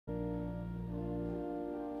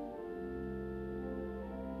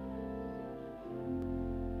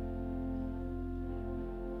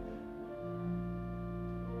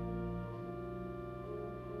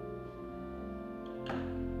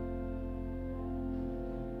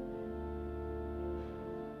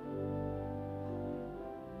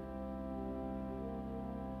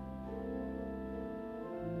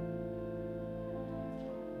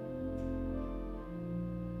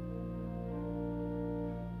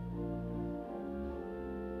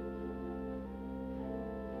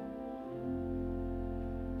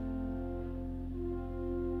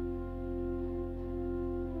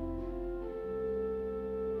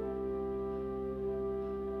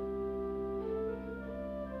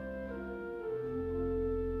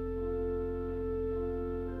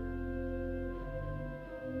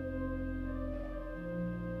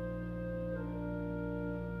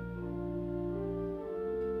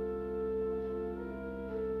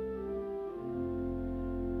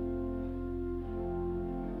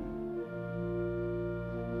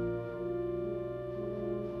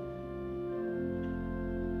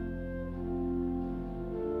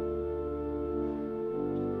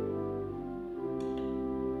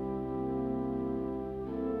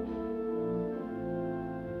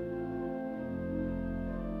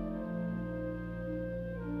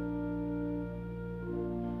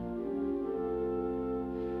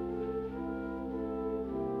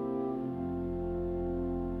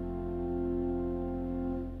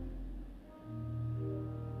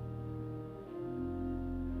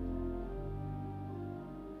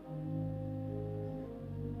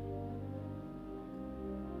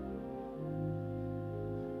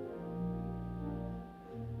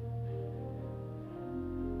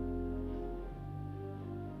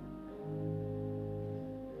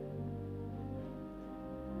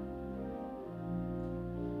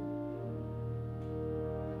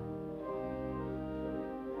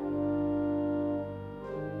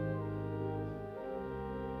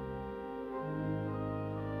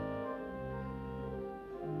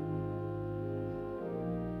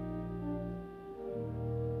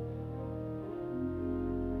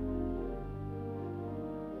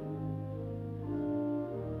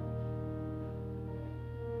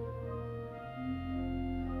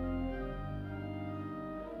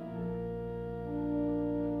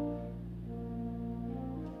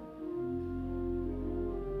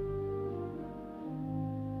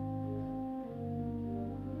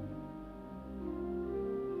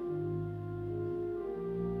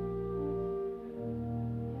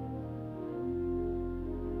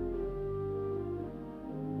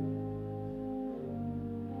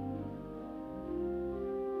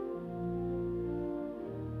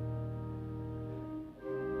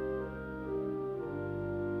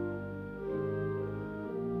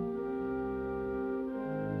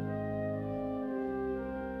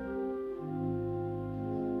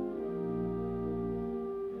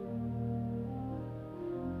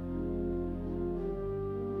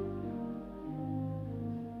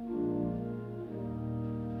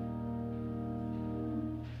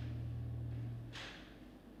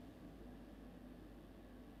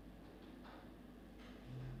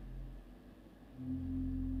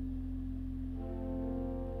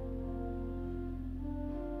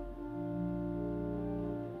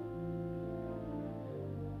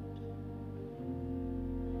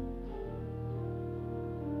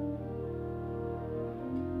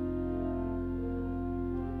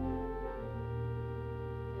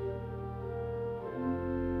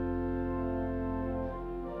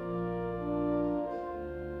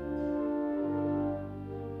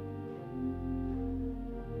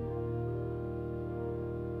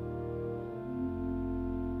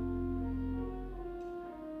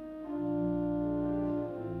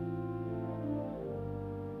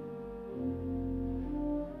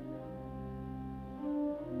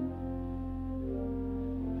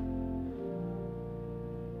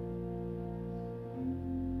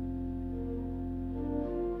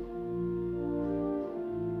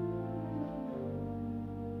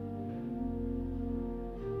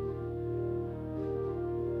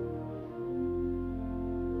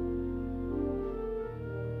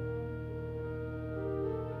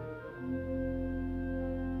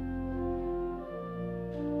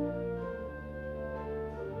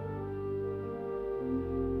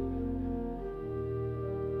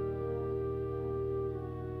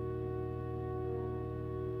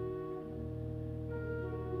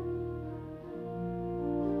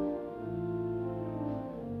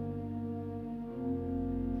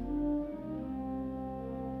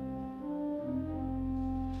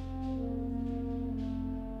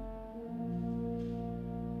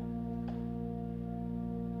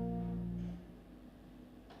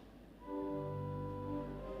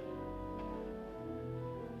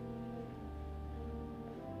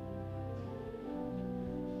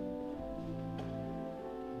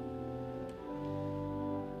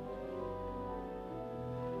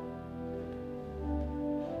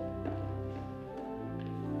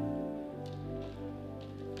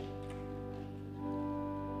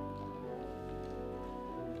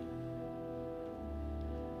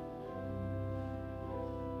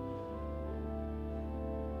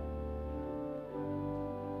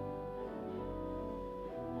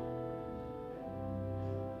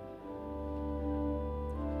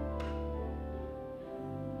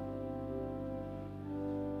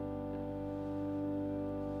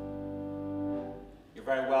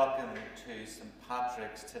You're very welcome to St.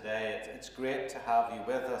 Patrick's today. It's great to have you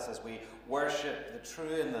with us as we worship the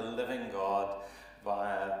true and the living God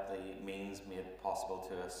via the means made possible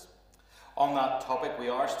to us. On that topic, we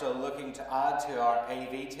are still looking to add to our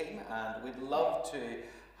AV team, and we'd love to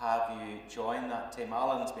have you join that team.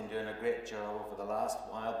 Alan's been doing a great job over the last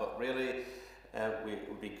while, but really it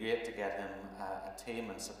would be great to get him a team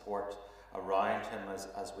and support around him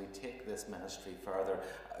as we take this ministry further,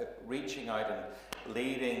 reaching out and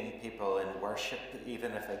leading people in worship,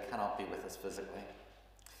 even if they cannot be with us physically.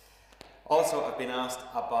 Also, I've been asked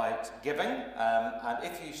about giving, and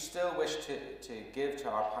if you still wish to give to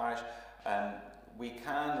our parish, we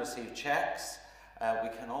can receive cheques. We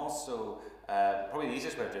can also, probably the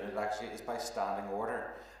easiest way of doing it actually is by standing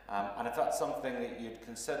order. And if that's something that you'd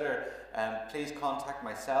consider, please contact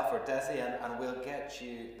myself or Desi, and we'll get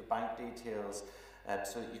you the bank details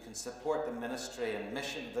so that you can support the ministry and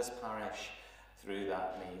mission of this parish through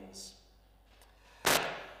that means.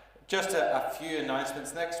 Just a few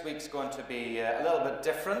announcements. Next week's going to be a little bit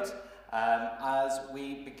different as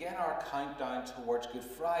we begin our countdown towards Good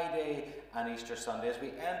Friday and Easter Sunday. As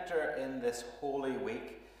we enter in this Holy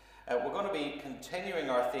Week, we're going to be continuing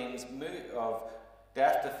our themes of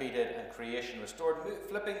death defeated and creation restored,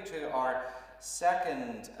 flipping to our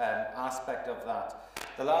second aspect of that.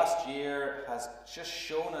 The last year has just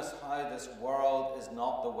shown us how this world is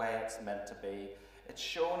not the way it's meant to be. It's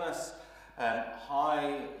shown us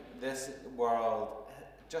how this world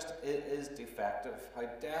just is defective, how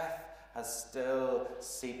death has still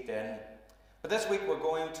seeped in. But this week we're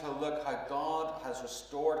going to look how God has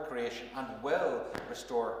restored creation and will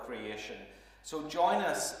restore creation. So join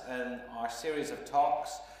us in our series of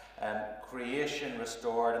talks, Creation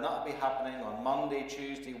Restored, and that'll be happening on Monday,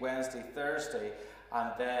 Tuesday, Wednesday, Thursday,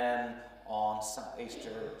 and then on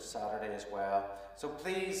Easter Saturday as well. So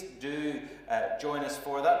please do join us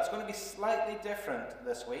for that. It's going to be slightly different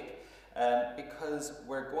this week because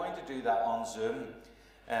we're going to do that on Zoom.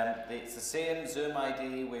 It's the same Zoom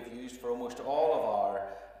ID we've used for almost all of our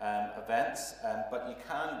events, but you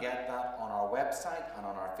can get that on our website and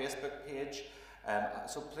on our Facebook page.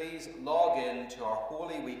 So please log in to our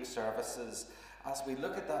Holy Week services as we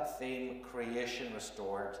look at that theme, Creation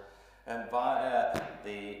Restored, via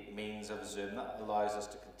the means of Zoom. That allows us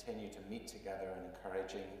to continue to meet together and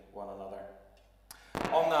encouraging one another.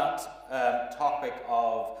 On that topic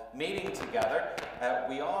of meeting together,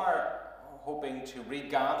 we are hoping to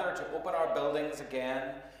regather, to open our buildings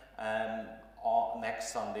again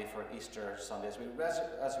next Sunday for Easter Sunday,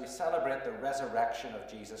 as we celebrate the resurrection of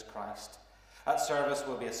Jesus Christ. That service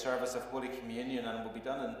will be a service of Holy Communion and will be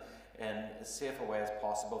done in as safe a way as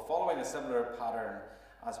possible, following a similar pattern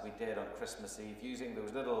as we did on Christmas Eve, using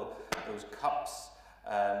those cups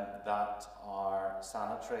that are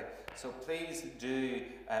sanitary. So please do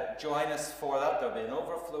join us for that. There'll be an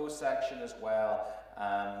overflow section as well.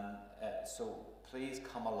 So please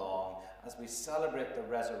come along as we celebrate the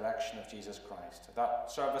resurrection of Jesus Christ.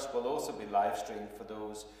 That service will also be live streamed for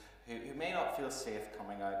those who may not feel safe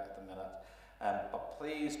coming out at the minute. But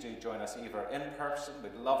please do join us either in person,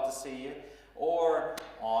 we'd love to see you, or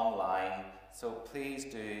online. So please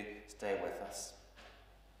do stay with us.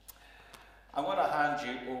 I'm going to hand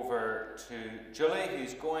you over to Julie,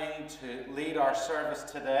 who's going to lead our service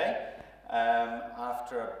today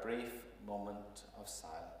after a brief moment of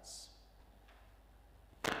silence.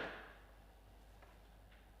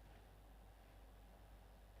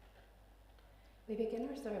 We begin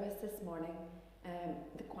our service this morning.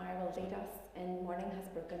 The choir will lead us in Morning Has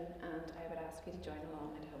Broken, and I would ask you to join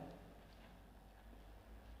along at home.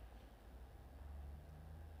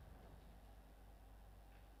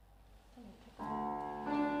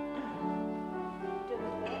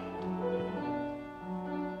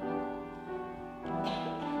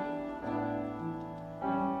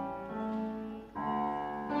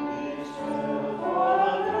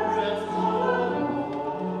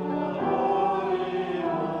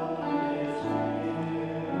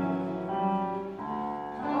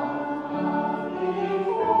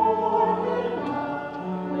 Oh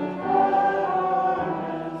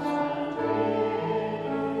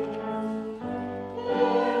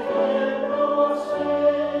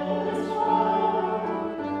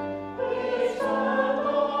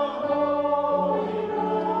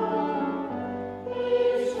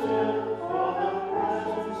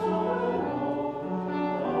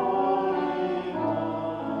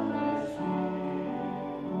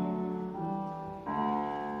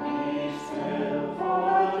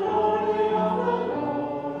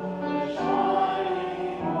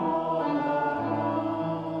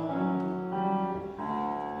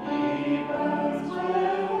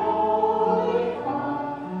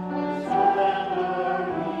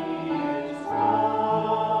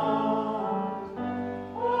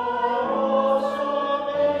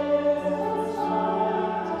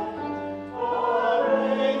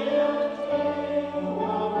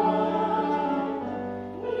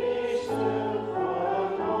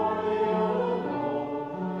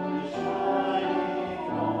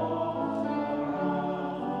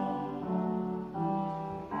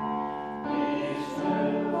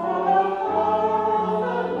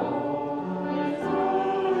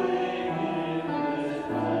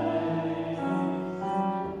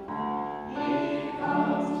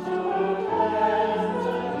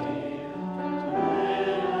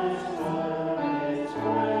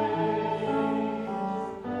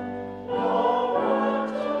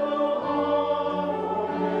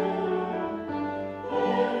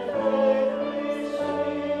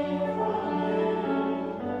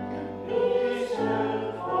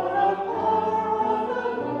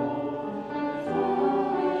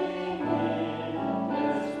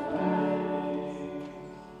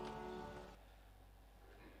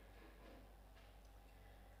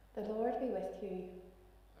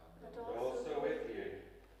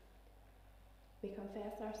we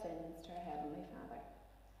confess our sins to our Heavenly Father.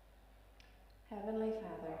 Heavenly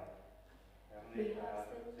Father, we have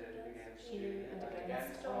sinned against you and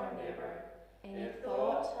against our neighbour, in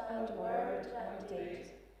thought and word and deed,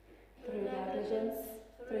 through negligence,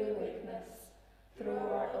 through weakness, through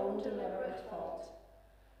our own deliberate fault,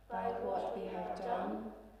 by what we have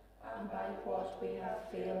done and by what we have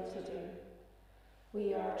failed to do.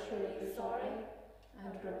 We are truly sorry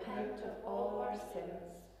and repent of all our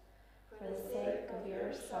sins, for the sake of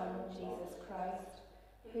your Son, Jesus Christ,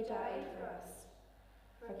 who died for us.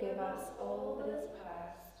 Forgive us all that is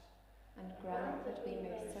past, and grant that we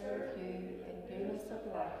may serve you in newness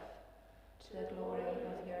of life, to the glory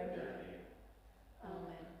of your name.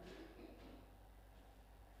 Amen.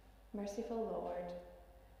 Merciful Lord,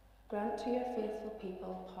 grant to your faithful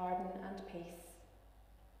people pardon and peace,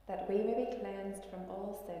 that we may be cleansed from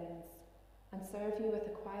all sins and serve you with a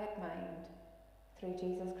quiet mind, through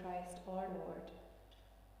Jesus Christ our Lord.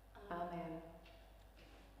 Amen.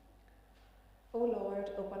 O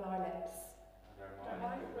Lord, open our lips, and our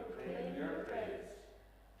mouth will proclaim your praise.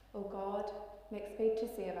 O God, make speed to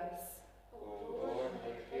save us. O Lord,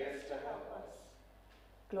 make haste to help us.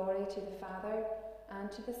 Glory to the Father,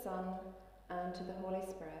 and to the Son, and to the Holy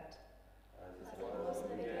Spirit. As it was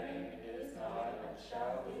in the beginning, is now, and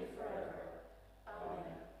shall be forever.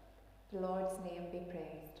 Amen. The Lord's name be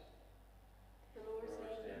praised. The Lord's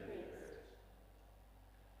name be praised.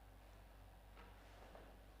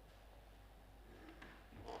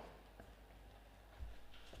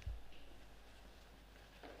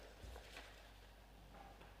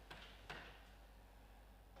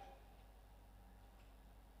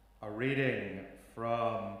 A reading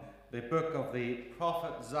from the book of the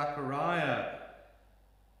prophet Zechariah,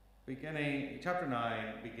 chapter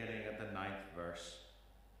 9, beginning at the 9th verse.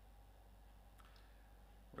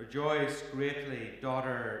 Rejoice greatly,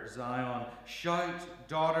 daughter Zion. Shout,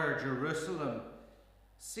 daughter Jerusalem.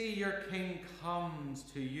 See, your king comes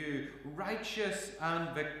to you, righteous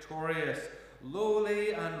and victorious,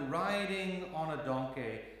 lowly and riding on a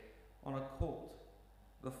donkey, on a colt,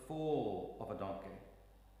 the foal of a donkey.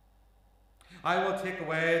 I will take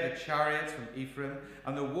away the chariots from Ephraim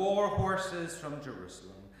and the war horses from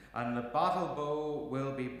Jerusalem, and the battle bow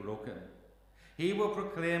will be broken. He will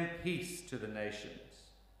proclaim peace to the nations.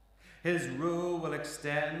 His rule will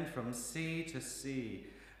extend from sea to sea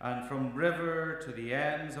and from river to the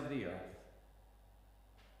ends of the earth.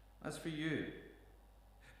 As for you,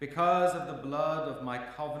 because of the blood of my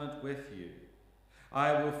covenant with you,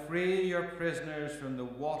 I will free your prisoners from the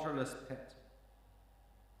waterless pit.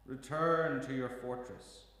 Return to your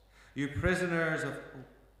fortress, you prisoners of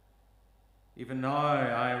hope. Even now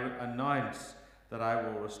I announce that I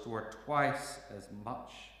will restore twice as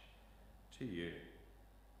much to you.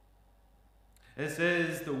 This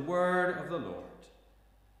is the word of the Lord.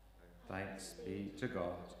 Thanks be to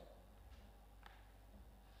God.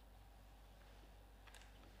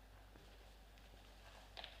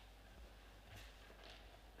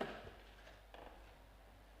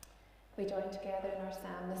 We join together in our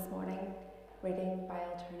psalm this morning, reading by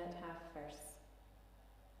alternate half verse.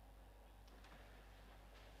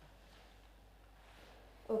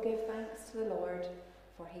 O give thanks to the Lord,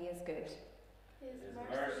 for he is good. His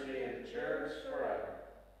mercy endures forever.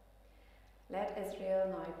 Let Israel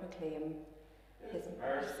now proclaim, His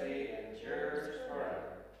mercy endures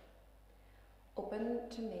forever. Open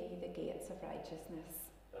to me the gates of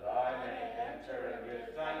righteousness, That I may enter and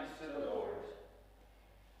give thanks to the Lord.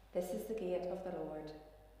 This is the gate of the Lord.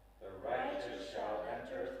 The righteous shall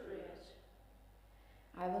enter through it.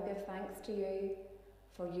 I will give thanks to you,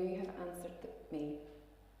 for you have answered me.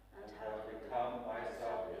 And have become my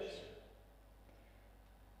salvation.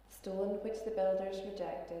 Stone which the builders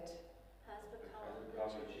rejected Has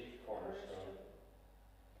become the chief cornerstone.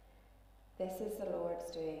 This is the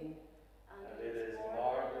Lord's doing. And it is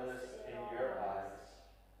marvelous in your eyes.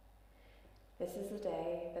 This is the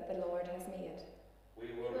day that the Lord has made.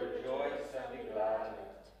 We will rejoice and be glad in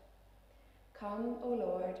it. Come, O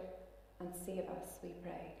Lord, and save us, we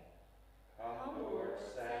pray. Come, Lord,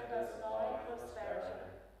 send us now prosperity.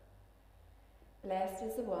 Blessed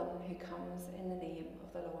is the one who comes in the name of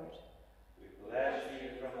the Lord. We bless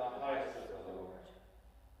you from the house of the Lord.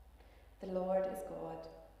 The Lord is God.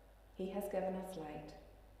 He has given us light.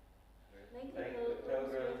 Make the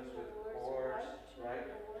pilgrims with cords right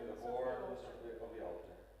to the horns of the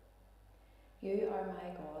altar. You are my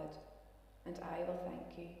God, and I will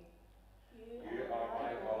thank you. You are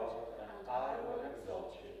my God, and I will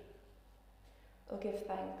exalt you. O give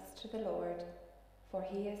thanks to the Lord, for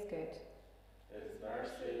he is good. His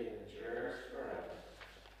mercy endures forever.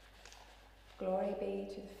 Glory be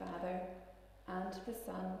to the Father, and to the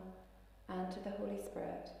Son, and to the Holy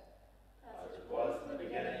Spirit. As it was in the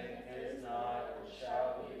beginning, is now, and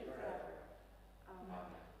shall be forever. Amen.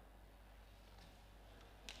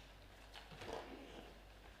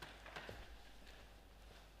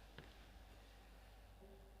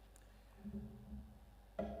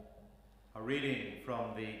 A reading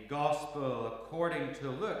from the Gospel according to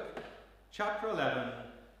Luke, chapter 11,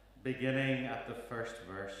 beginning at the first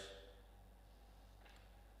verse.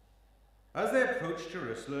 As they approached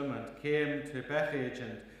Jerusalem and came to Bethphage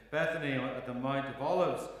and Bethany at the Mount of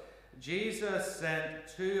Olives, Jesus sent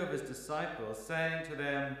 2 of his disciples, saying to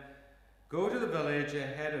them, "Go to the village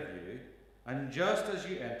ahead of you, and just as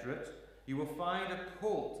you enter it, you will find a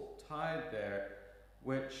colt tied there,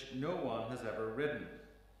 which no one has ever ridden.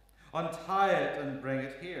 Untie it and bring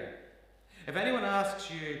it here. If anyone asks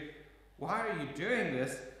you, 'Why are you doing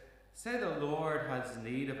this?' say the Lord has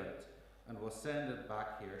need of it, and will send it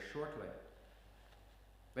back here shortly."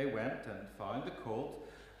 They went and found the colt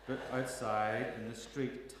put outside in the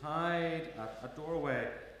street, tied at a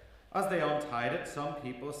doorway. As they untied it, some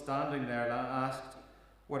people standing there asked,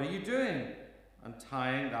 "What are you doing,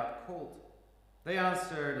 untying that colt?" They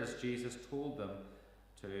answered as Jesus told them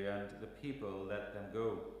to, and the people let them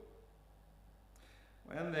go.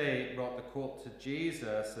 When they brought the colt to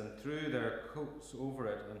Jesus and threw their coats over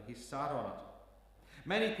it, and he sat on it,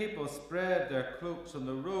 many people spread their cloaks on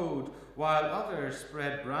the road, while others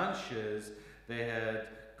spread branches they had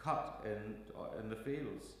cut in the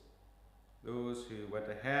fields. Those who went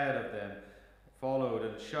ahead of them followed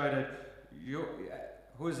and shouted,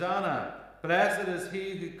 "Hosanna! Blessed is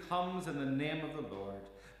he who comes in the name of the Lord.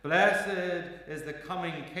 Blessed is the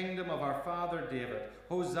coming kingdom of our father David.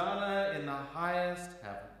 Hosanna in the highest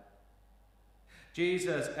heaven."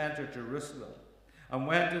 Jesus entered Jerusalem and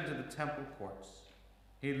went into the temple courts.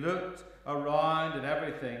 He looked around at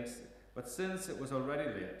everything, but since it was already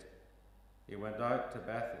late, he went out to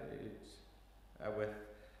Bethphage with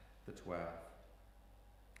the 12.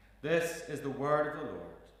 This is the word of the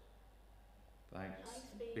Lord. Thanks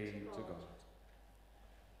be to God.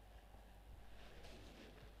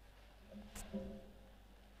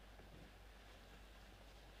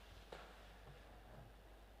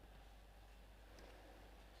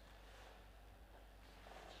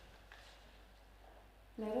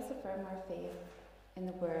 Let us affirm our faith in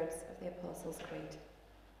the words of the Apostles' Creed.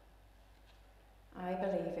 I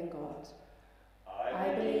believe in God.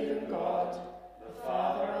 I believe in God, the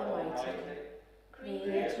Father Almighty,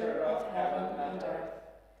 creator of heaven and earth.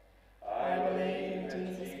 I believe in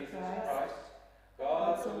Jesus Christ,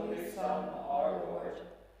 God's only Son, our Lord,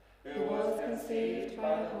 who was conceived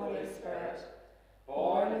by the Holy Spirit,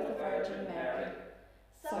 born of the Virgin Mary,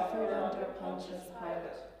 suffered under Pontius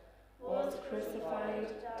Pilate, was crucified,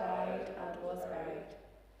 died, and was buried.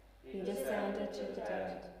 He descended to the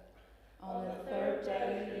dead. On the 3rd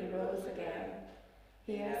day he rose again.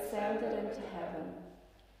 He ascended into heaven.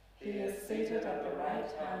 He is seated at the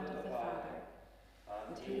right hand of the Father,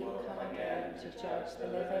 and he will come again to judge the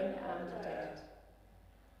living and the dead.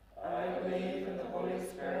 I believe in the Holy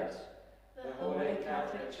Spirit, the Holy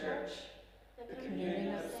Catholic Church, the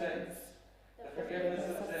communion of sins, the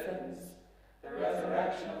forgiveness of sins, the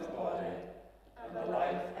resurrection of the body, and the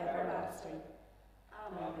life everlasting.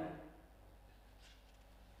 Amen.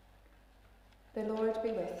 The Lord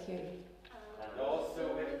be with you. And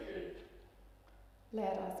also with you.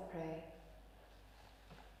 Let us pray.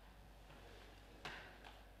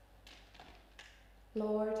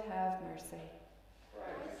 Lord, have mercy.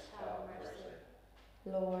 Christ, have mercy.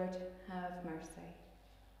 Lord, have mercy.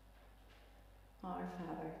 Our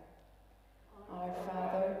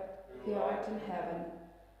Father, who art in heaven,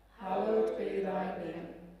 hallowed be thy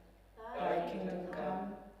name. Thy kingdom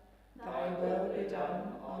come, thy will be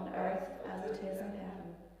done on earth as it is in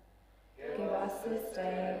heaven. Give us this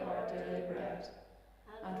day our daily bread,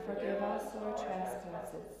 and forgive us our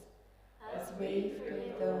trespasses, as we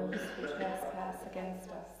forgive those who trespass against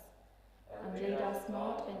us. And lead us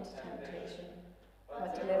not into temptation,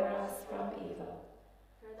 but deliver us from evil.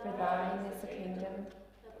 For thine is the kingdom,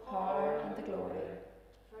 the power, and the glory,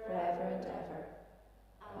 forever and ever.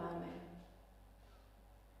 Amen.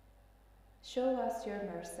 Show us your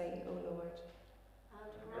mercy, O Lord.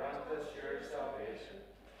 And grant us your salvation.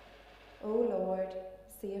 O Lord,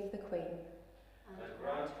 save the Queen. And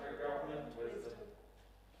grant her government wisdom.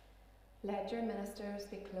 Let your ministers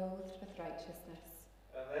be clothed with righteousness.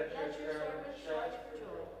 And let your servants shout for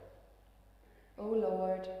joy. O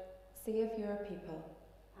Lord, save your people.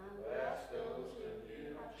 And bless those whom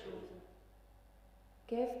you have chosen.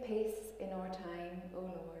 Give peace in our time, O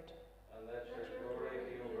Lord. And let your glory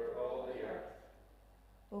be over all the earth.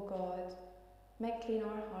 O God, Make clean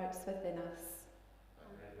our hearts within us.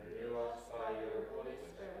 And renew us by your Holy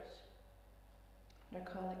Spirit. And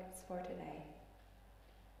our collects for today.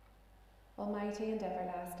 Almighty and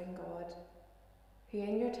everlasting God, who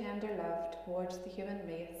in your tender love towards the human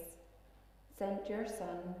race sent your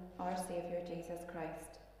Son, our Saviour Jesus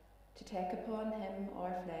Christ, to take upon him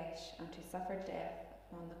our flesh and to suffer death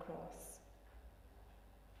upon the cross.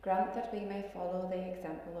 Grant that we may follow the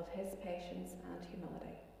example of his patience and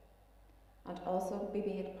humility, and also be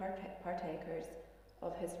made partakers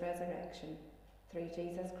of his resurrection through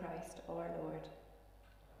Jesus Christ our Lord.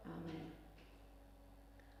 Amen.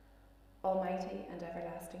 Almighty and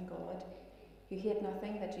everlasting God, who hate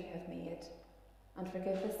nothing that you have made, and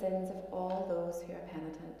forgive the sins of all those who are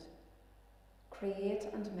penitent, create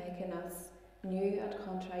and make in us new and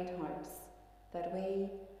contrite hearts, that we,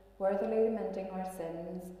 worthily lamenting our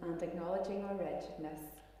sins and acknowledging our wretchedness,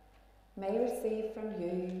 may receive from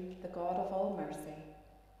you, the God of all mercy,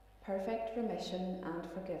 perfect remission and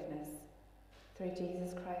forgiveness, through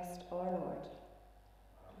Jesus Christ our Lord.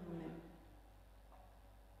 Amen.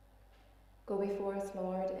 Go before us,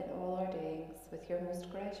 Lord, in all our doings, with your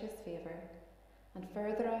most gracious favour, and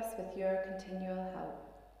further us with your continual help,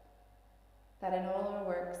 that in all our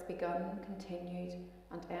works begun, continued,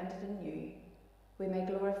 and ended in you, we may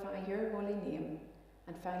glorify your holy name,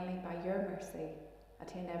 and finally, by your mercy,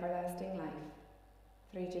 attain everlasting life,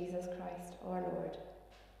 through Jesus Christ our Lord.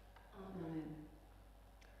 Amen.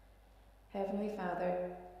 Heavenly Father,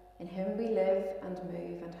 in whom we live and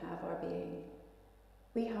move and have our being,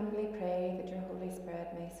 we humbly pray that your Holy Spirit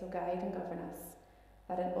may so guide and govern us,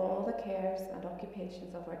 that in all the cares and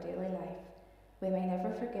occupations of our daily life, we may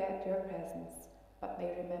never forget your presence, but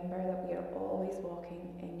may remember that we are always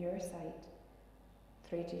walking in your sight.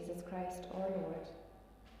 Through Jesus Christ our Lord.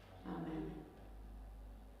 Amen.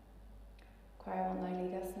 Choir will now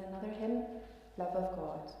lead us in another hymn, Love of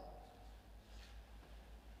God.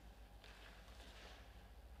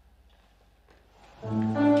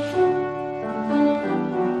 Oh,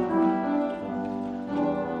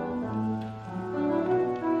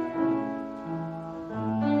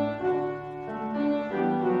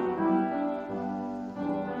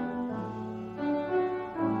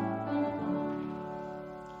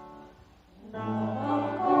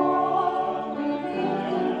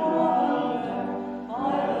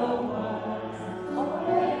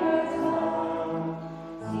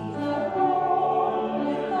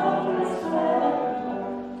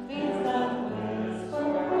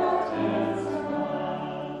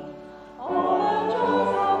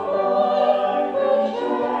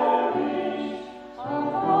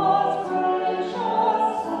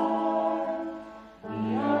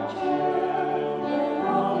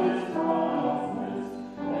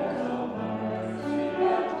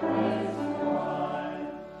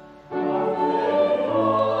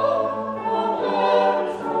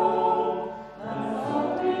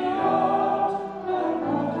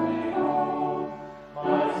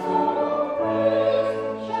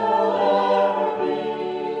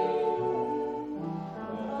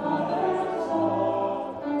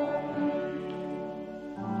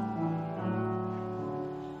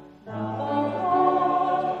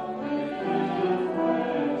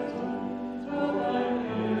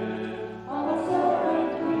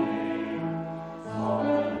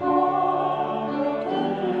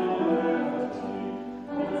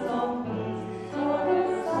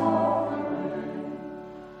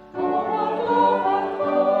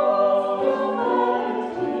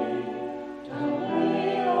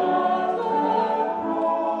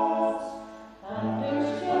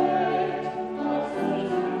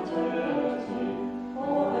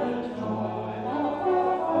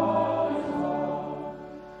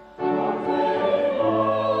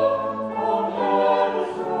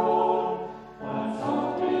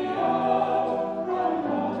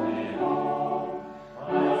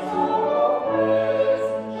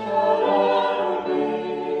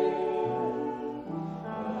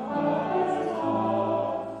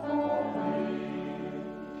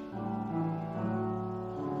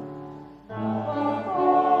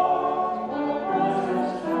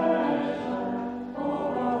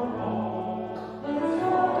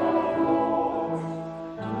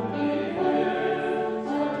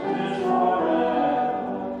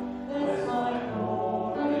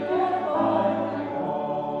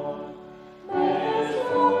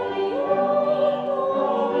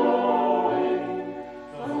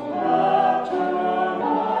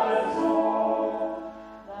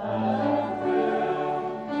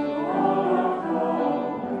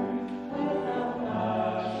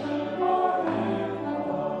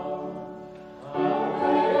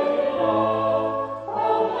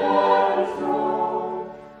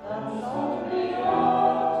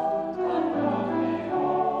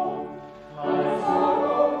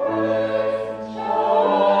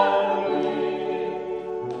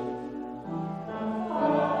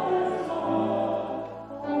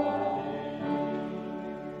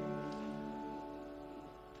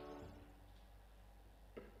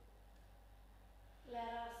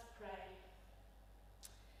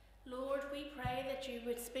 you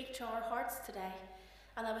would speak to our hearts today,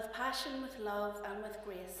 and that with passion, with love and with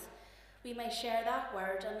grace, we may share that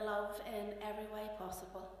word and love in every way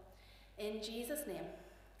possible. In Jesus' name,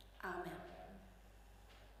 amen.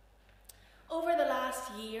 Over the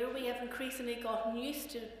last year, we have increasingly gotten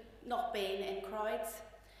used to not being in crowds.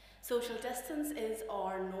 Social distance is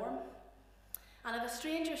our norm. And if a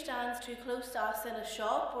stranger stands too close to us in a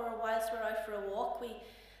shop or whilst we're out for a walk, we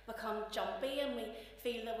become jumpy and we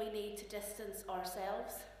feel that we need to distance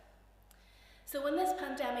ourselves. So in this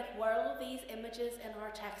pandemic world, these images in our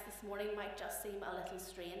text this morning might just seem a little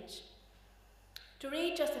strange. To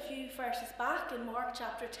read just a few verses back in Mark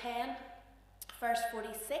chapter 10, verse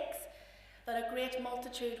 46, that a great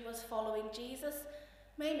multitude was following Jesus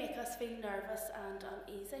may make us feel nervous and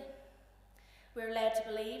uneasy. We're led to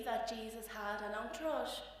believe that Jesus had an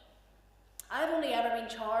entourage. I've only ever been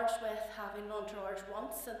charged with having an entourage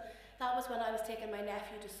once, and that was when I was taking my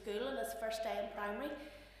nephew to school on his first day in primary,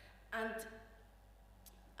 and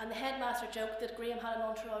the headmaster joked that Graham had an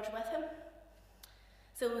entourage with him.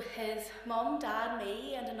 So his mum, dad,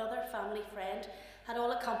 me and another family friend had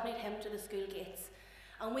all accompanied him to the school gates,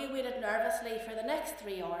 and we waited nervously for the next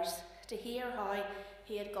 3 hours to hear how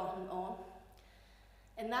he had gotten on.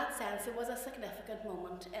 In that sense, it was a significant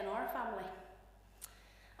moment in our family.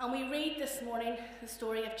 And we read this morning the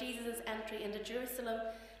story of Jesus' entry into Jerusalem,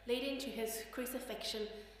 leading to his crucifixion,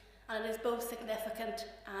 and it is both significant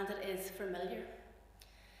and it is familiar.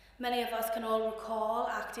 Many of us can all recall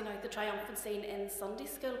acting out the triumphant scene in Sunday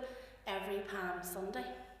school every Palm Sunday.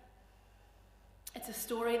 It's a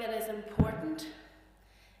story that is important.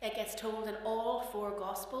 It gets told in all 4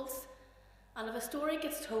 Gospels, and if a story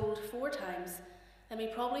gets told 4 times, then we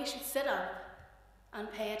probably should sit up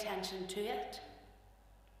and pay attention to it.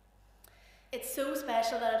 It's so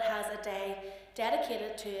special that it has a day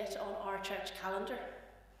dedicated to it on our church calendar.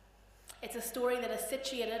 It's a story that is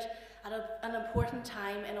situated at an important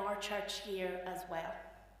time in our church year as well,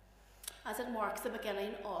 as it marks the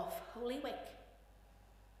beginning of Holy Week.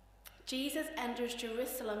 Jesus enters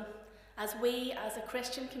Jerusalem as we as a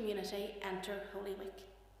Christian community enter Holy Week.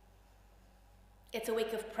 It's a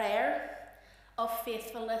week of prayer, of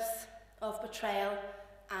faithfulness, of betrayal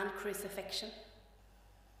and crucifixion.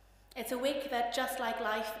 It's a week that, just like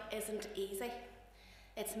life, isn't easy.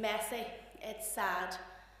 It's messy, it's sad,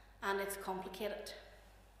 and it's complicated.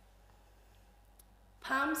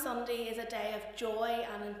 Palm Sunday is a day of joy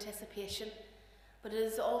and anticipation, but it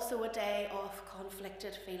is also a day of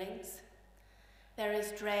conflicted feelings. There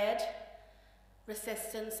is dread,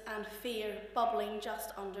 resistance, and fear bubbling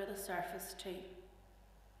just under the surface too.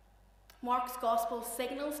 Mark's Gospel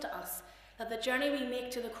signals to us that the journey we make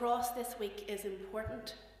to the cross this week is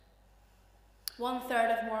important.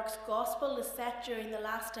 1/3 of Mark's Gospel is set during the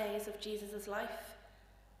last days of Jesus' life.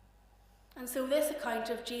 And so this account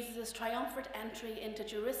of Jesus' triumphant entry into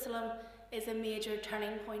Jerusalem is a major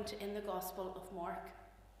turning point in the Gospel of Mark.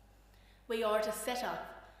 We are to sit up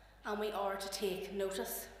and we are to take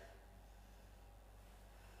notice.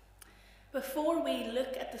 Before we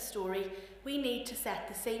look at the story, we need to set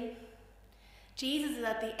the scene. Jesus is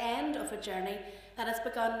at the end of a journey that has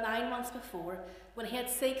begun 9 months before, when he had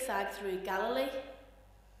zigzagged through Galilee,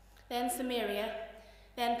 then Samaria,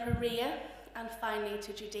 then Perea, and finally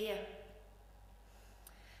to Judea.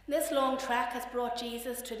 This long trek has brought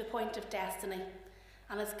Jesus to the point of destiny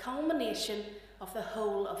and is culmination of the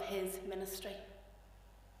whole of his ministry.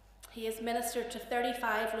 He has ministered to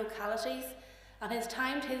 35 localities and has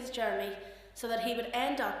timed his journey so that he would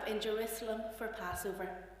end up in Jerusalem for Passover.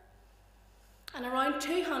 And around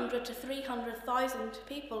 200 to 300,000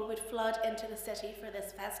 people would flood into the city for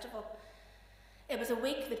this festival. It was a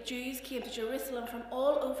week that Jews came to Jerusalem from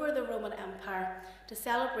all over the Roman Empire to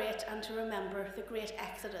celebrate and to remember the great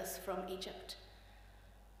exodus from Egypt.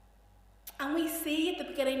 And we see at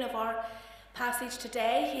the beginning of our passage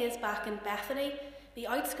today, he is back in Bethany, the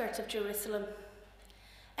outskirts of Jerusalem.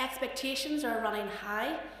 Expectations are running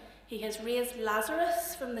high. He has raised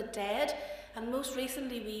Lazarus from the dead, and most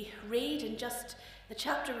recently we read in just the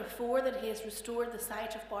chapter before that he has restored the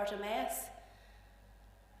sight of Bartimaeus.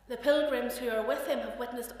 The pilgrims who are with him have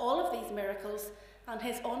witnessed all of these miracles, and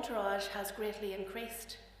his entourage has greatly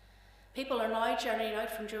increased. People are now journeying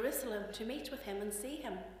out from Jerusalem to meet with him and see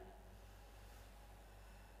him.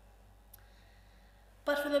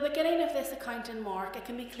 But from the beginning of this account in Mark, it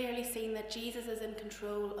can be clearly seen that Jesus is in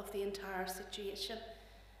control of the entire situation.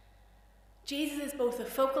 Jesus is both the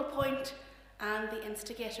focal point and the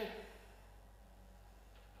instigator.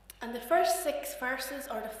 And the first 6 verses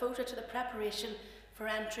are devoted to the preparation for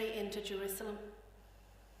entry into Jerusalem.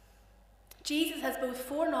 Jesus has both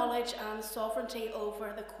foreknowledge and sovereignty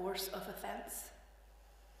over the course of events.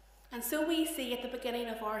 And so we see at the beginning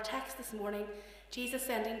of our text this morning, Jesus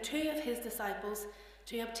sending 2 of his disciples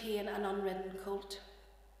to obtain an unridden colt.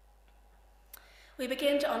 We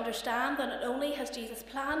begin to understand that not only has Jesus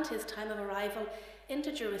planned his time of arrival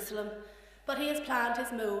into Jerusalem, but he has planned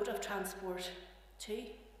his mode of transport too.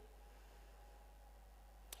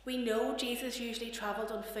 We know Jesus usually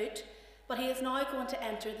travelled on foot, but he is now going to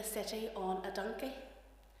enter the city on a donkey.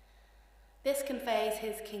 This conveys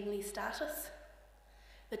his kingly status.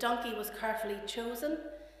 The donkey was carefully chosen,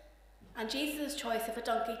 and Jesus' choice of a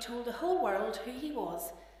donkey told the whole world who he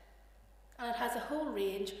was, and it has a whole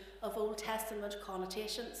range of Old Testament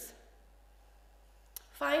connotations.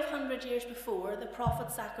 500 years before, the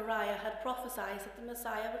prophet Zechariah had prophesied that the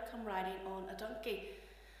Messiah would come riding on a donkey,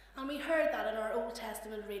 and we heard that in our Old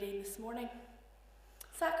Testament reading this morning.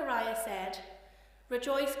 Zechariah said,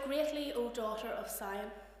 "Rejoice greatly, O daughter of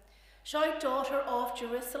Zion. Shout, daughter of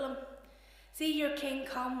Jerusalem. See your king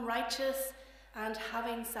come righteous and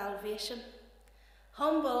having salvation,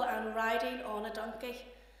 humble and riding on a donkey,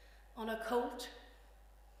 on a colt,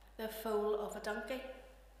 the foal of a donkey."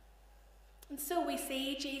 And so we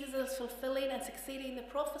see Jesus is fulfilling and succeeding the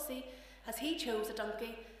prophecy as he chose a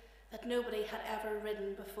donkey that nobody had ever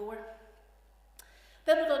ridden before.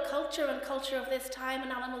 Biblical culture and culture of this time,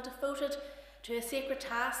 an animal devoted to a sacred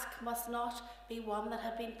task must not be one that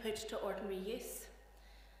had been put to ordinary use.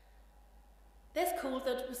 This colt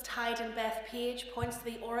that was tied in Bethpage points to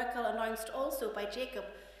the oracle announced also by Jacob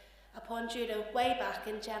upon Judah way back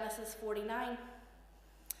in Genesis 49,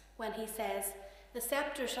 when he says, "The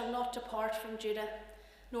scepter shall not depart from Judah,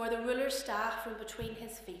 nor the ruler's staff from between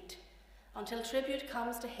his feet, until tribute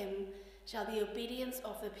comes to him shall the obedience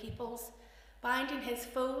of the peoples, binding his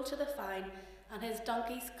foal to the fine, and his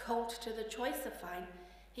donkey's colt to the choice of fine.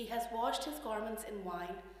 He has washed his garments in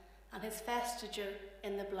wine, and his vesture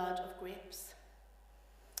in the blood of grapes."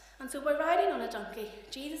 And so by riding on a donkey,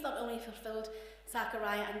 Jesus not only fulfilled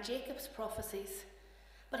Zechariah and Jacob's prophecies,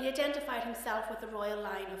 but he identified himself with the royal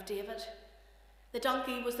line of David. The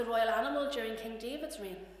donkey was the royal animal during King David's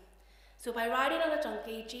reign. So by riding on a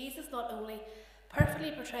donkey, Jesus not only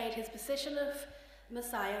perfectly portrayed his position of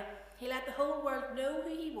Messiah, he let the whole world know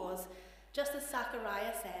who he was, just as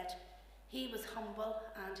Zechariah said, he was humble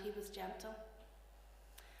and he was gentle.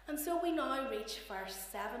 And so we now reach verse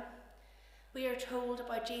 7. We are told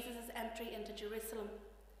about Jesus' entry into Jerusalem.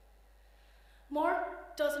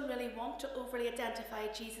 Mark doesn't really want to overly identify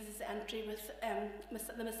Jesus' entry with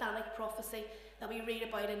the Messianic prophecy that we read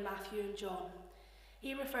about in Matthew and John.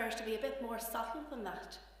 He refers to be a bit more subtle than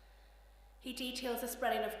that. He details the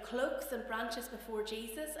spreading of cloaks and branches before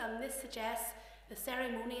Jesus, and this suggests the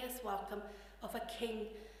ceremonious welcome of a king,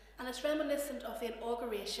 and it's reminiscent of the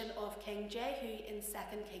inauguration of King Jehu in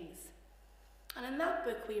 2 Kings. And in that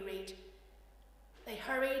book we read, "They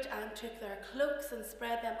hurried and took their cloaks and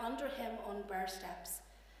spread them under him on bare steps.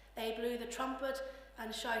 They blew the trumpet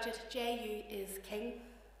and shouted, 'Jehu is king.'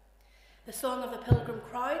 The song of the pilgrim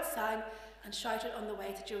crowd sang and shouted on the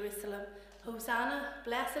way to Jerusalem, 'Hosanna,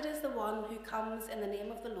 blessed is the one who comes in the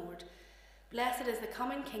name of the Lord. Blessed is the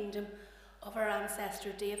coming kingdom of our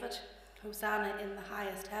ancestor David. Hosanna in the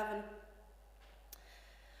highest heaven.'"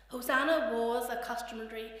 Hosanna was a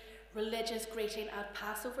customary religious greeting at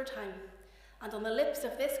Passover time, and on the lips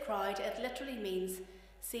of this crowd it literally means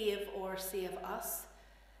save or save us.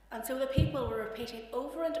 And so the people were repeating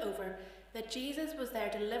over and over that Jesus was their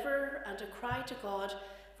deliverer and a cry to God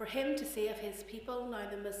for him to save his people now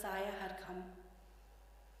the Messiah had come.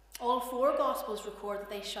 All 4 Gospels record that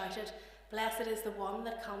they shouted, "Blessed is the one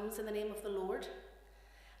that comes in the name of the Lord."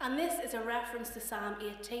 And this is a reference to Psalm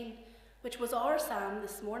 18, which was our psalm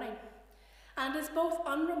this morning, and is both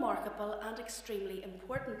unremarkable and extremely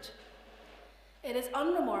important. It is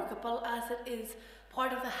unremarkable as it is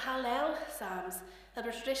part of the Hallel Psalms that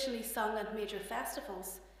are traditionally sung at major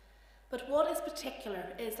festivals. But what is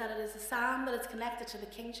particular is that it is a psalm that is connected to the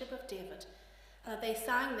kingship of David, and that they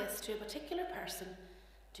sang this to a particular person,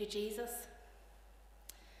 to Jesus.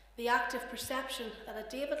 The active perception that a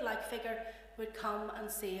David-like figure would come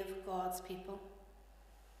and save God's people.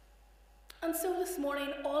 And so this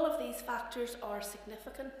morning, all of these factors are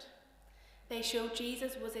significant. They show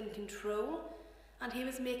Jesus was in control and he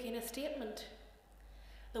was making a statement.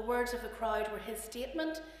 The words of the crowd were his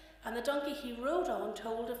statement, and the donkey he rode on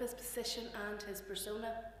told of his position and his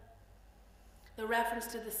persona. The reference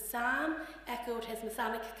to the psalm echoed his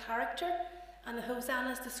messianic character, and the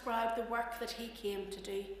hosannas described the work that he came to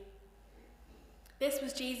do. This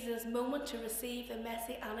was Jesus' moment to receive the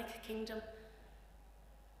messianic kingdom.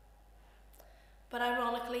 But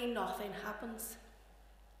ironically, nothing happens.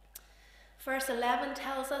 Verse 11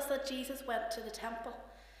 tells us that Jesus went to the temple,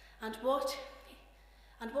 And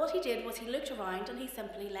what he did was he looked around and he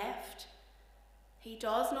simply left. He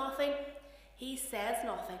does nothing, he says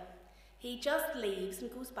nothing. He just leaves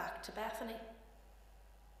and goes back to Bethany.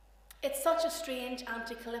 It's such a strange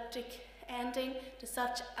anticlimactic ending to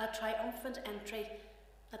such a triumphant entry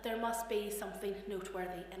that there must be something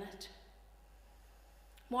noteworthy in it.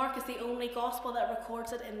 Mark is the only gospel that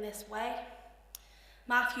records it in this way.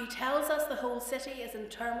 Matthew tells us the whole city is in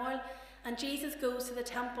turmoil, and Jesus goes to the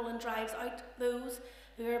temple and drives out those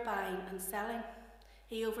who are buying and selling.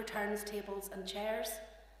 He overturns tables and chairs.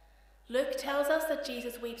 Luke tells us that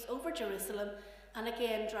Jesus weeps over Jerusalem and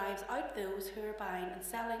again drives out those who are buying and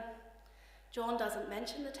selling. John doesn't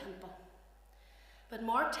mention the temple. But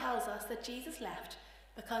Mark tells us that Jesus left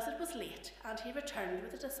because it was late and he returned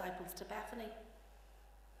with the disciples to Bethany.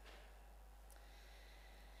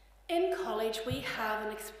 In college, we have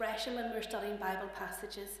an expression when we're studying Bible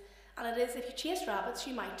passages, and it is, if you chase rabbits,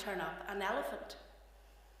 you might turn up an elephant.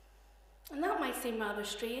 And that might seem rather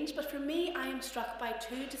strange, but for me, I am struck by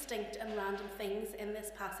two distinct and random things in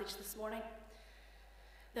this passage this morning.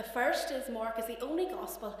 The first is Mark is the only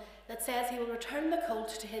gospel that says he will return the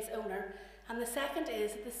colt to his owner, and the second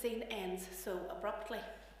is that the scene ends so abruptly.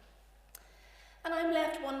 And I'm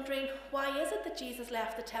left wondering, why is it that Jesus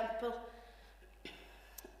left the temple?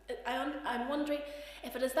 I'm wondering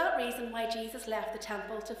if it is that reason why Jesus left the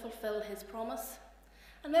temple to fulfill his promise.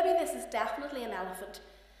 And maybe this is definitely an elephant,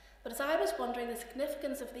 but as I was wondering the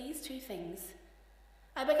significance of these two things,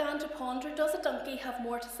 I began to ponder, does a donkey have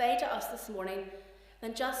more to say to us this morning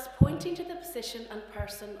than just pointing to the position and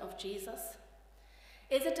person of Jesus?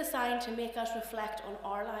 Is it designed to make us reflect on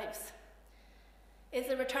our lives? Is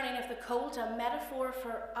the returning of the colt a metaphor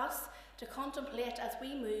for us to contemplate as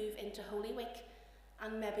we move into Holy Week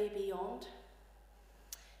and maybe beyond?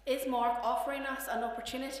 Is Mark offering us an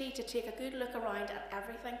opportunity to take a good look around at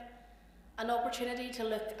everything? An opportunity to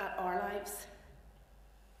look at our lives?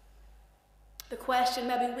 The question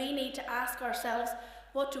maybe we need to ask ourselves,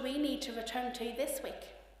 what do we need to return to this week?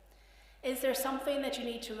 Is there something that you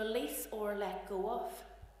need to release or let go of?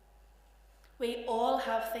 We all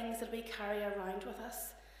have things that we carry around with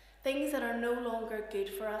us, things that are no longer good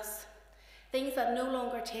for us, things that no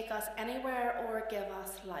longer take us anywhere or give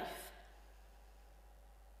us life.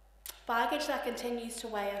 Baggage that continues to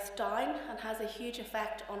weigh us down and has a huge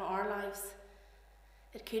effect on our lives.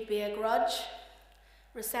 It could be a grudge,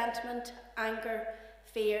 resentment, anger,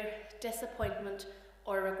 fear, disappointment,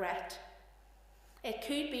 or regret. It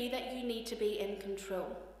could be that you need to be in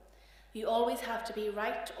control. You always have to be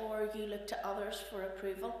right, or you look to others for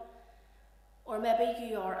approval. Or maybe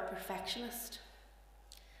you are a perfectionist.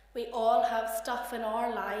 We all have stuff in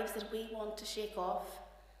our lives that we want to shake off.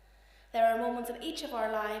 There are moments in each of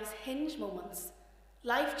our lives, hinge moments,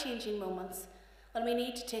 life-changing moments, when we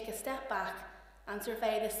need to take a step back and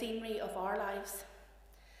survey the scenery of our lives.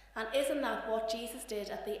 And isn't that what Jesus did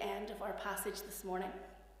at the end of our passage this morning?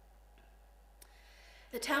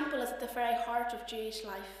 The temple is at the very heart of Jewish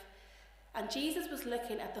life, and Jesus was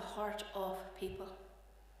looking at the heart of people.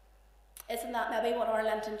 Isn't that maybe what our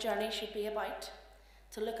Lenten journey should be about?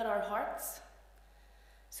 To look at our hearts?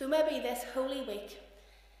 So maybe this Holy Week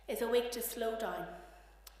is a week to slow down,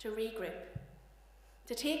 to regroup,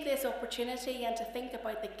 to take this opportunity and to think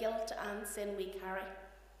about the guilt and sin we carry,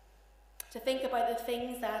 to think about the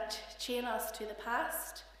things that chain us to the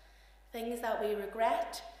past, things that we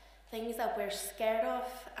regret, things that we're scared of,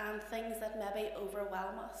 and things that maybe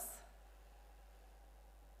overwhelm us.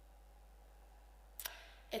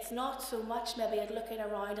 It's not so much maybe at looking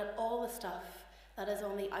around at all the stuff that is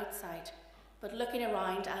on the outside, but looking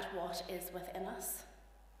around at what is within us.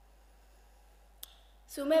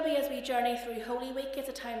 So maybe as we journey through Holy Week, it's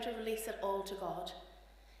a time to release it all to God,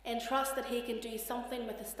 in trust that He can do something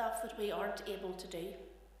with the stuff that we aren't able to do.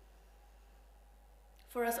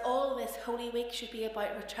 For us all, this Holy Week should be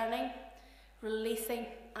about returning, releasing,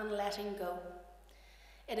 and letting go.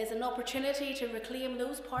 It is an opportunity to reclaim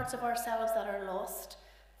those parts of ourselves that are lost,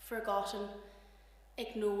 forgotten,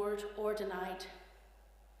 ignored, or denied.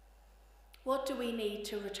 What do we need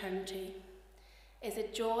to return to? Is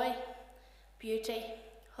it joy, beauty,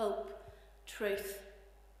 hope, truth,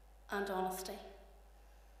 and honesty?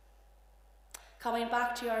 Coming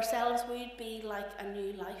back to ourselves would be like a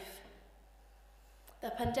new life. The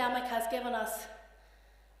pandemic has given us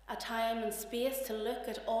a time and space to look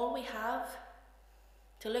at all we have,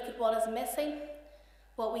 to look at what is missing,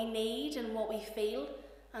 what we need and what we feel,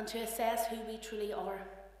 and to assess who we truly are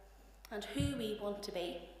and who we want to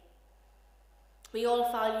be. We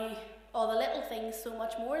all value all the little things so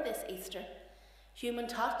much more this Easter. Human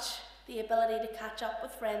touch, the ability to catch up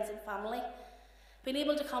with friends and family, being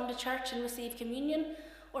able to come to church and receive communion,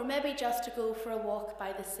 or maybe just to go for a walk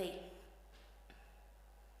by the sea.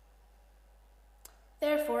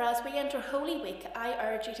 Therefore, as we enter Holy Week, I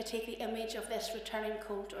urge you to take the image of this returning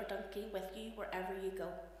colt or donkey with you wherever you go.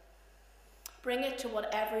 Bring it to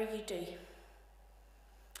whatever you do.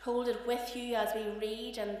 Hold it with you as we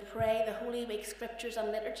read and pray the Holy Week scriptures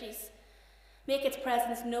and liturgies. Make its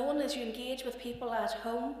presence known as you engage with people at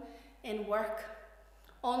home, in work,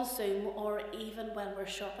 on Zoom, or even when we're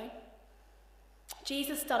shopping.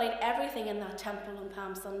 Jesus studied everything in that temple on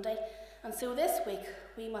Palm Sunday, and so this week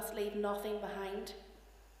we must leave nothing behind.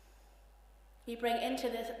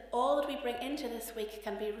 All that we bring into this week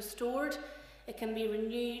can be restored, it can be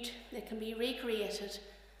renewed, it can be recreated,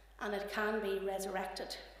 and it can be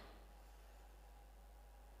resurrected.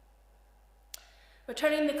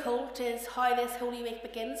 Returning the colt is how this Holy Week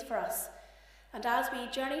begins for us, and as we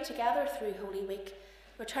journey together through Holy Week,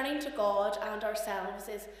 returning to God and ourselves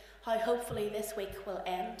is how hopefully this week will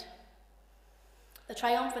end. The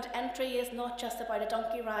triumphant entry is not just about a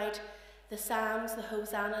donkey ride, the psalms, the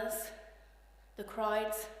hosannas, the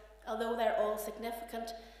crowds, although they're all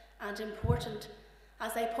significant and important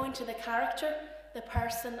as they point to the character, the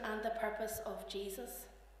person and the purpose of Jesus.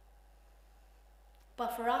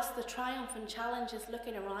 But for us, the triumph and challenge is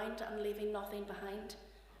looking around and leaving nothing behind.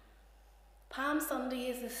 Palm Sunday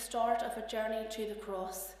is the start of a journey to the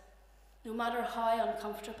cross, no matter how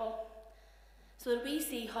uncomfortable, so that we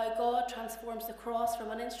see how God transforms the cross from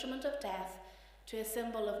an instrument of death to a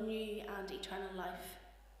symbol of new and eternal life.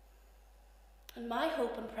 And my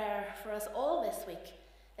hope and prayer for us all this week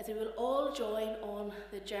is we will all join on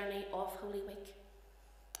the journey of Holy Week,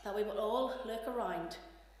 that we will all look around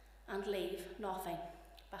and leave nothing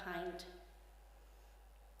behind.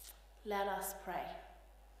 Let us pray.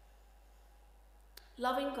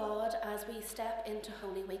 Loving God, as we step into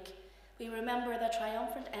Holy Week, we remember the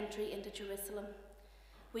triumphant entry into Jerusalem.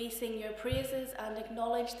 We sing your praises and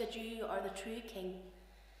acknowledge that you are the true King,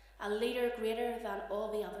 a leader greater than all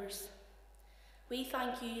the others. We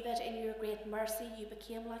thank you that in your great mercy you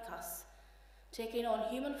became like us, taking on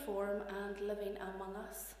human form and living among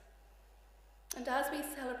us. And as we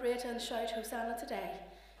celebrate and shout Hosanna today,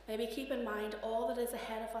 may we keep in mind all that is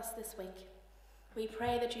ahead of us this week. We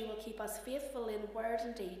pray that you will keep us faithful in word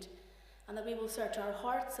and deed, and that we will search our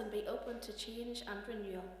hearts and be open to change and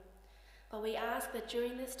renewal. But we ask that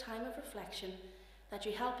during this time of reflection, that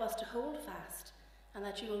you help us to hold fast, and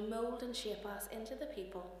that you will mould and shape us into the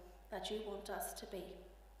people that you want us to be.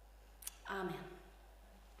 Amen.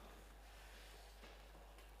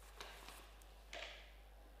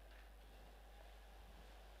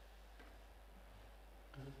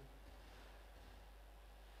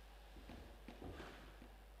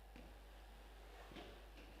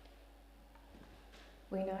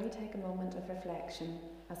 We now take a moment of reflection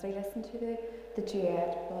as we listen to the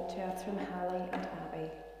duet brought to us from Hallie and Abby,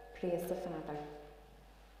 Praise the Father.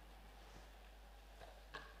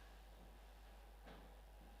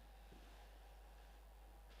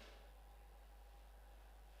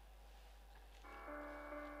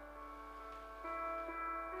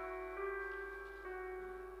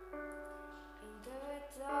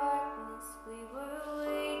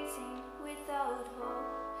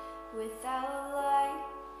 Without light,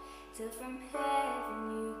 till from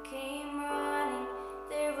heaven you came running.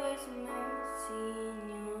 There was mercy in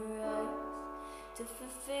your eyes to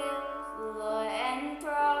fulfill the law and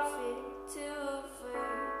prophet. To a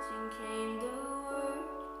virgin came the word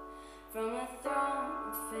from a throne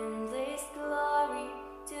of endless glory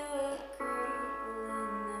to a girl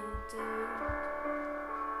in the dirt.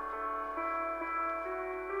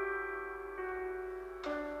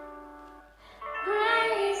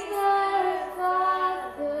 Praise the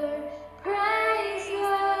Father, praise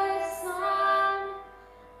the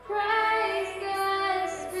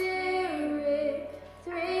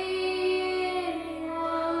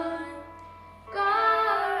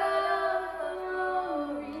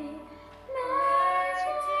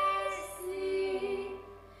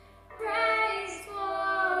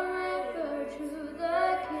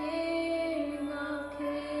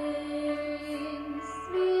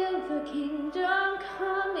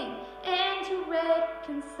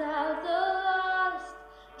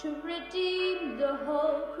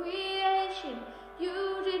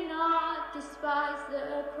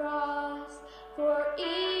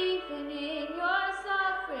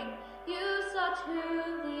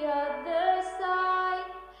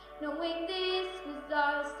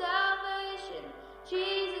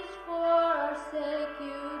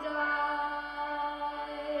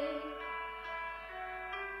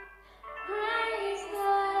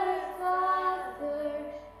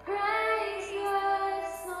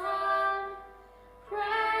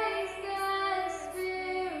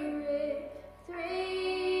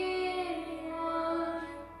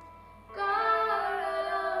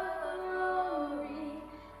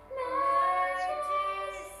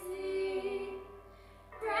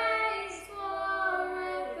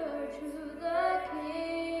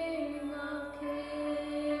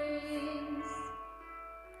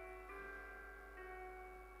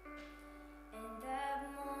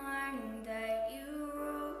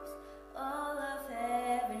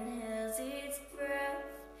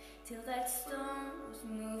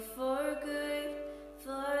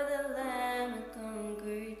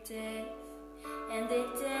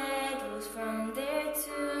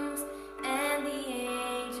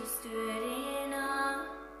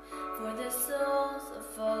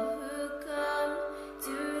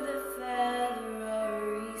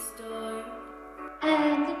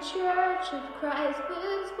flesh of Christ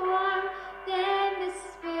was born, then the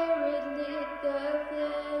Spirit lit the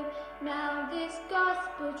flame. Now this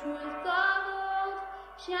gospel truth of old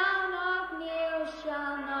shall not kneel,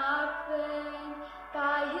 shall not faint.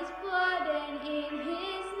 By his blood and in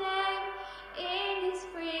his name, in his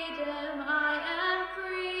freedom I am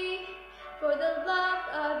free. For the love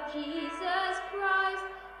of Jesus Christ,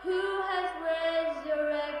 who has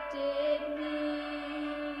resurrected me.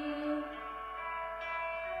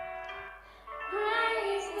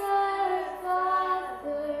 Praise the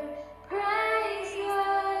Father, praise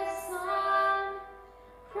the Son,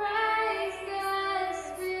 praise the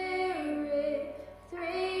Spirit,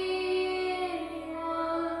 three in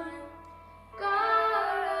one.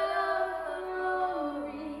 God of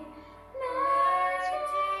glory,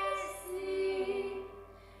 majesty,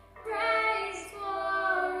 praise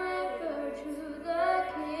forever to the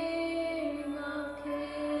King of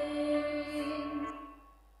Kings.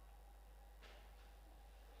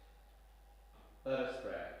 Let us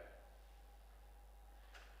pray.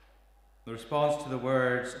 The response to the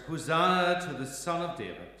words, Hosanna to the Son of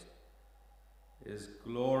David, is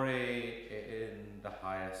glory in the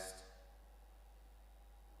highest.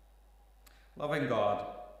 Loving God,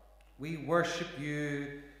 we worship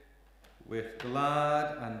you with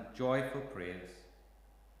glad and joyful praise.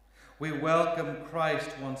 We welcome Christ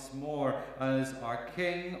once more as our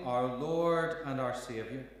King, our Lord, and our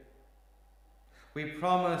Saviour. We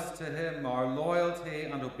promise to him our loyalty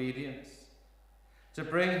and obedience, to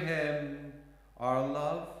bring him our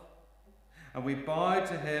love, and we bow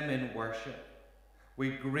to him in worship.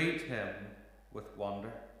 We greet him with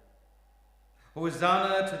wonder.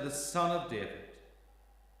 Hosanna to the Son of David.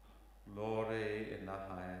 Glory in the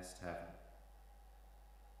highest heaven.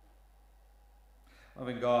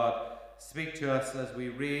 Loving God, speak to us as we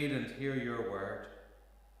read and hear your word.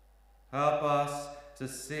 Help us to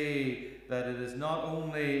see that it is not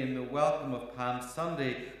only in the welcome of Palm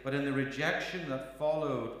Sunday, but in the rejection that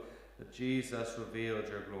followed, that Jesus revealed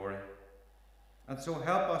your glory. And so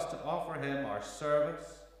help us to offer him our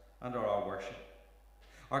service and our worship,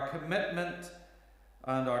 our commitment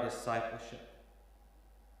and our discipleship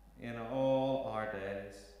in all our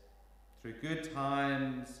days, through good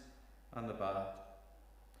times and the bad.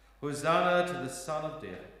 Hosanna to the Son of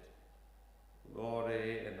David.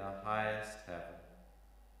 Glory in the highest heaven.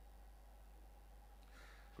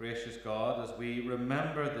 Gracious God, as we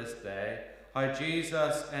remember this day, how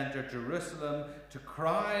Jesus entered Jerusalem to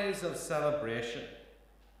cries of celebration,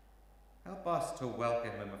 help us to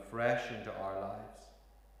welcome him afresh into our lives.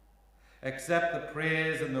 Accept the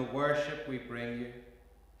praise and the worship we bring you,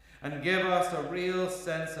 and give us a real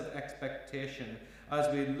sense of expectation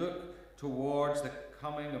as we look towards the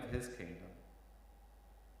coming of his kingdom.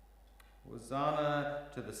 Hosanna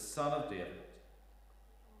to the Son of David.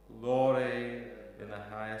 Glory in the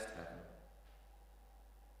highest heaven.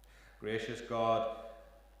 Gracious God,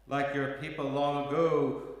 like your people long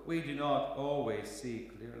ago, we do not always see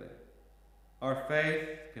clearly. Our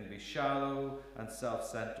faith can be shallow and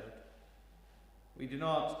self-centered. We do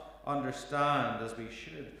not understand as we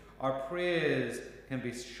should. Our praise can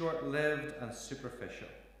be short-lived and superficial.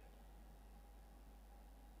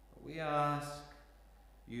 We ask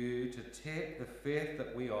you to take the faith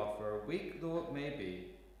that we offer, weak though it may be,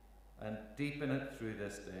 and deepen it through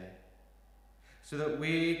this day, so that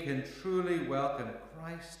we can truly welcome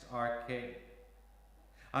Christ our King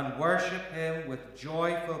and worship him with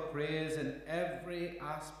joyful praise in every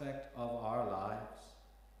aspect of our lives.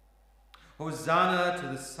 Hosanna to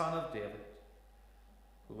the Son of David.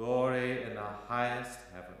 Glory in the highest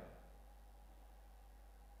heaven.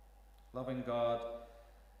 Loving God,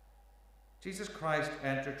 Jesus Christ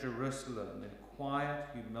entered Jerusalem in quiet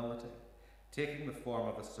humility, taking the form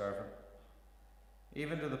of a servant,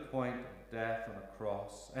 even to the point of death on a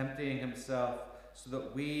cross, emptying himself so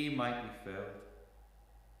that we might be filled.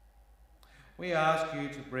 We ask you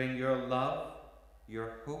to bring your love,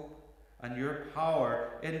 your hope, and your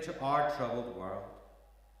power into our troubled world,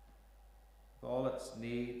 with all its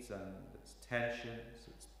needs and its tensions,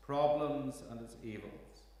 its problems and its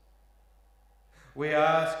evils. We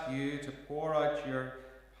ask you to pour out your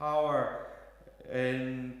power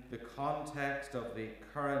in the context of the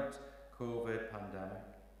current COVID pandemic.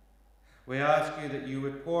 We ask you that you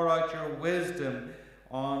would pour out your wisdom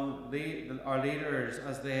on our leaders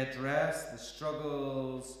as they address the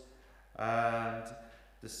struggles and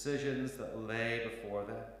decisions that lay before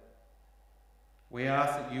them. We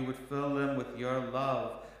ask that you would fill them with your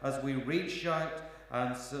love as we reach out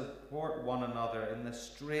and support one another in this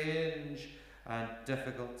strange and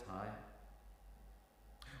difficult time.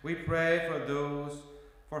 We pray for those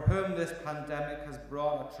for whom this pandemic has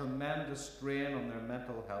brought a tremendous strain on their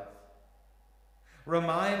mental health.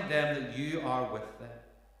 Remind them that you are with them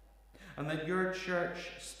and that your church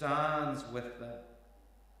stands with them.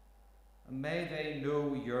 And may they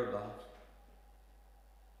know your love.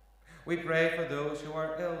 We pray for those who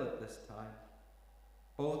are ill at this time,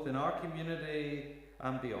 both in our community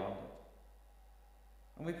and beyond it.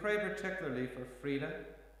 And we pray particularly for Frida,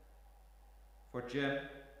 for Jim,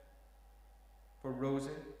 for Rosie,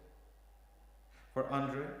 for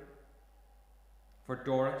Andrew, for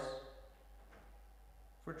Doris,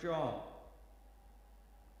 for John,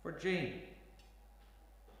 for Jean,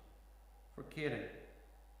 for Katie,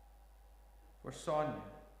 for Sonia,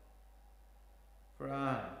 for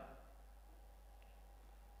Anne,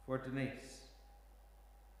 for Denise,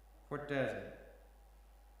 for Desi,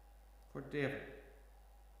 for David,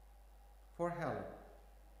 for Helen,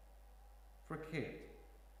 for Kate,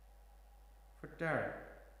 for Derek,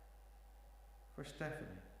 for Stephanie,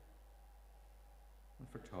 and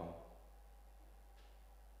for Tom.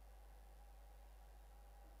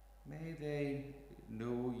 May they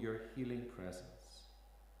know your healing presence,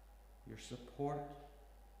 your support,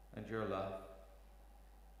 and your love.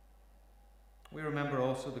 We remember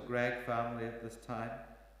also the Gregg family at this time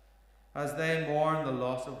as they mourn the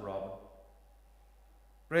loss of Robin.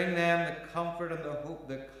 Bring them the comfort and the hope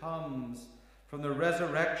that comes from the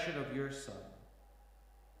resurrection of your Son.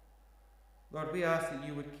 Lord, we ask that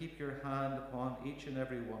you would keep your hand upon each and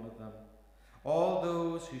every one of them, all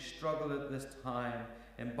those who struggle at this time,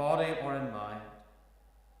 in body or in mind,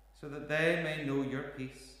 so that they may know your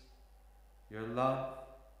peace, your love,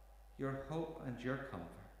 your hope, and your comfort.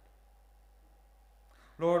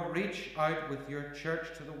 Lord, reach out with your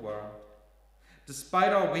church to the world.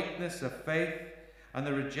 Despite our weakness of faith and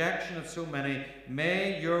the rejection of so many,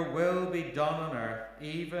 may your will be done on earth,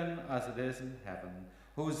 even as it is in heaven.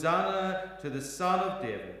 Hosanna to the Son of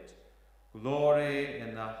David. Glory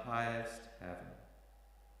in the highest heaven.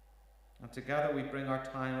 And together we bring our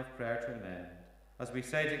time of prayer to an end, as we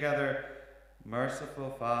say together,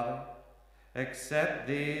 Merciful Father, accept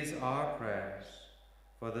these our prayers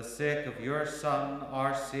for the sake of your Son,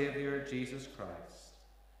 our Saviour, Jesus Christ.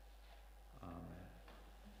 Amen.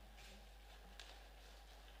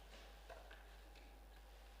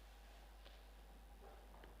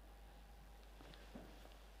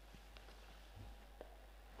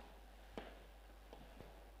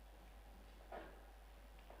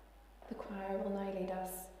 The choir will now lead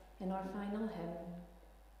us in our final hymn,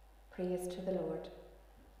 Praise to the Lord.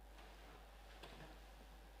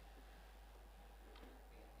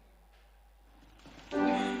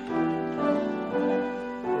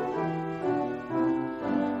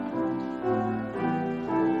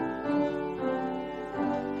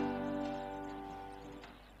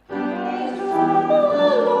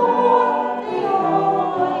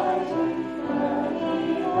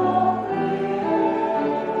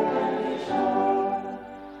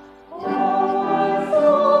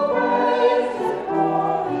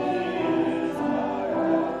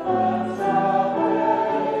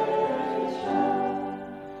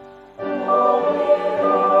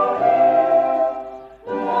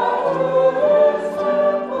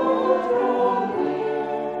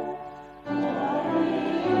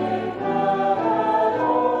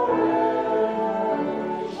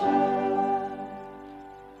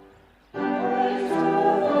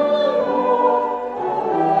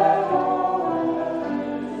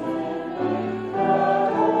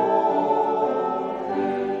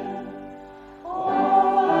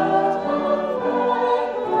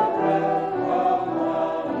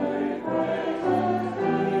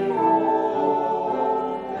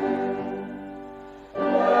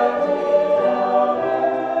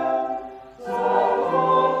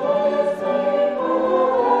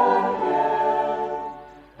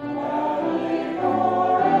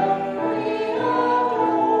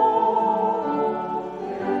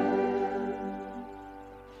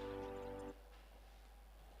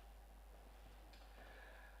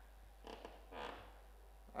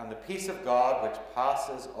 Peace of God, which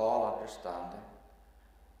passes all understanding,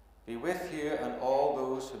 be with you and all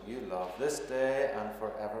those whom you love, this day and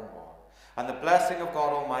forevermore. And the blessing of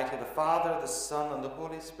God Almighty, the Father, the Son, and the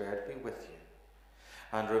Holy Spirit be with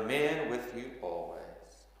you, and remain with you always.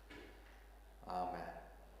 Amen.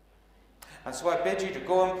 And so I bid you to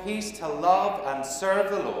go in peace to love and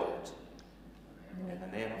serve the Lord. In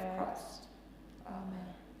the name of Christ. Amen.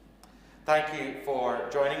 Thank you for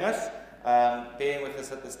joining us, being with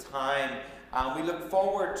us at this time. And we look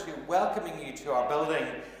forward to welcoming you to our building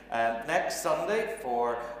next Sunday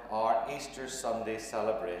for our Easter Sunday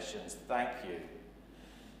celebrations. Thank you.